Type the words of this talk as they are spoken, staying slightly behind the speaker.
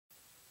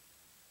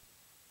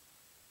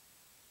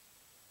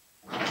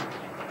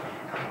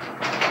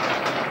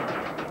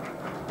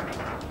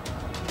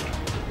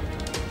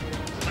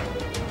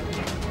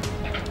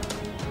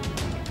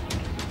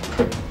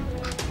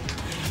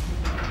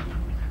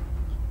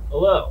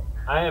Hello,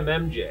 I am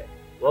MJ.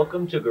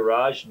 Welcome to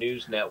Garage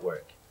News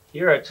Network.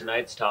 Here are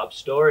tonight's top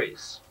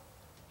stories.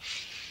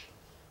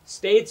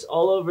 States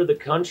all over the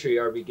country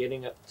are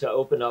beginning to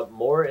open up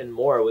more and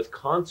more, with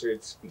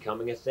concerts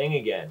becoming a thing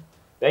again.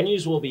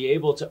 Venues will be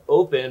able to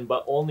open,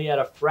 but only at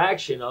a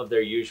fraction of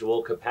their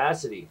usual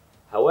capacity.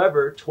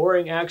 However,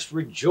 touring acts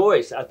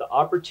rejoice at the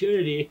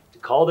opportunity to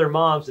call their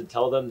moms and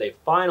tell them they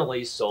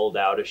finally sold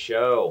out a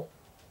show.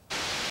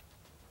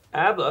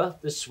 ABBA,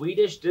 the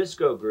Swedish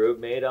disco group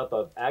made up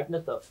of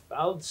Agnetha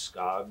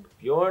Fältskog,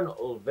 Björn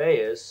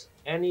Ulvaeus,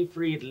 Annie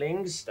Frid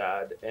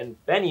Lyngstad, and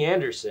Benny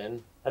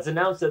Andersson, has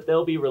announced that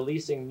they'll be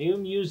releasing new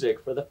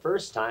music for the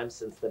first time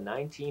since the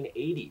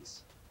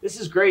 1980s. This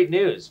is great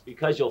news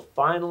because you'll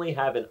finally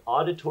have an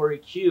auditory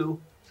cue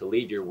to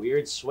lead your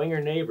weird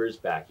swinger neighbor's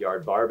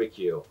backyard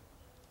barbecue.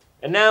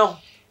 And now,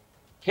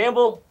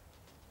 Campbell,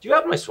 do you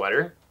have my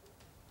sweater?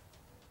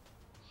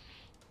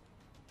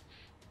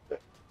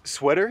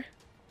 Sweater?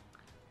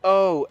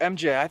 Oh,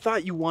 MJ, I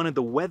thought you wanted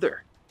the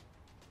weather.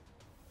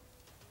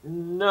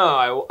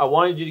 No, I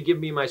wanted you to give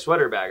me my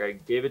sweater back. I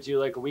gave it to you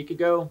like a week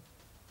ago.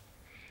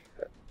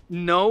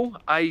 No,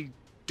 I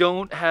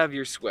don't have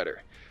your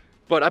sweater.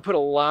 But I put a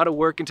lot of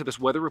work into this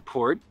weather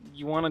report.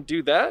 You want to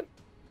do that?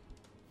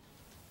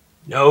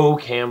 No,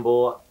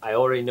 Campbell. I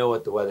already know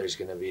what the weather's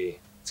going to be.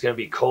 It's going to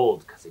be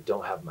cold because I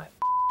don't have my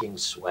f***ing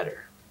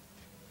sweater.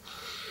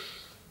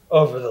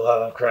 Oh, for the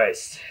love of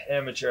Christ.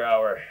 Amateur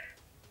hour.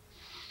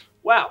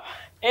 Wow.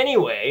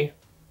 Anyway,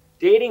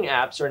 dating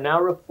apps are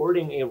now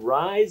reporting a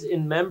rise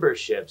in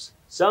memberships,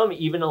 some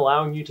even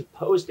allowing you to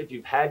post if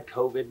you've had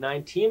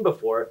COVID-19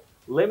 before,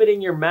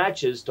 limiting your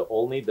matches to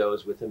only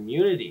those with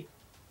immunity.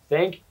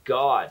 Thank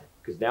God,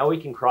 because now we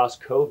can cross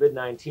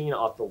COVID-19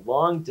 off the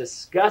long,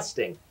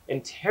 disgusting,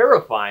 and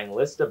terrifying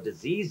list of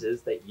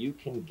diseases that you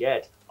can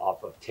get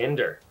off of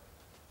Tinder.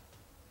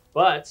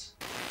 But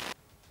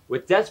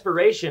with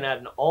desperation at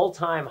an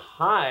all-time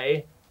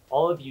high,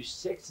 all of you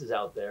sixes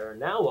out there are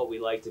now what we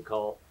like to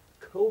call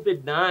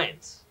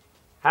COVID-9s.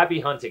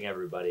 Happy hunting,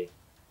 everybody.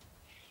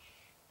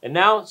 And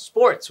now,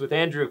 sports with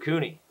Andrew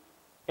Cooney.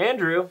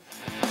 Andrew.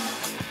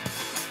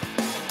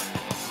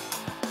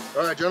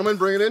 All right, gentlemen,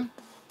 bring it in.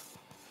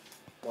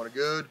 Want a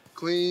good,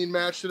 clean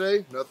match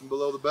today? Nothing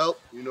below the belt.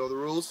 You know the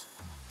rules.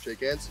 Shake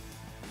hands.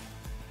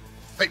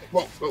 Hey,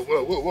 whoa, whoa,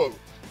 whoa, whoa, whoa.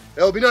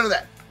 There'll be none of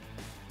that.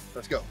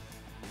 Let's go.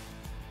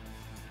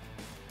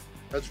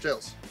 Heads or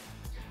tails?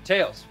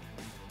 Tails.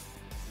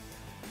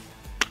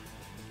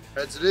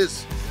 Heads it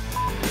is.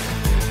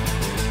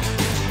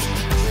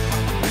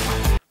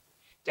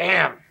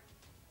 Damn.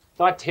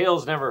 Thought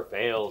tails never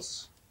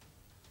fails.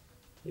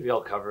 Maybe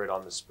I'll cover it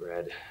on the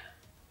spread.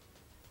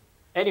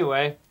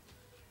 Anyway,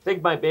 I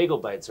think my bagel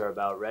bites are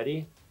about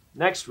ready.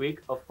 Next week,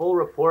 a full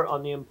report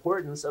on the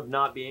importance of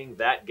not being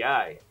that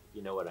guy.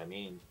 You know what I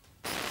mean.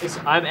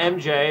 I'm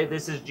MJ,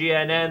 this is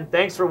GNN.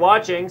 Thanks for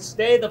watching.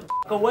 Stay the f***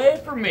 away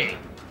from me.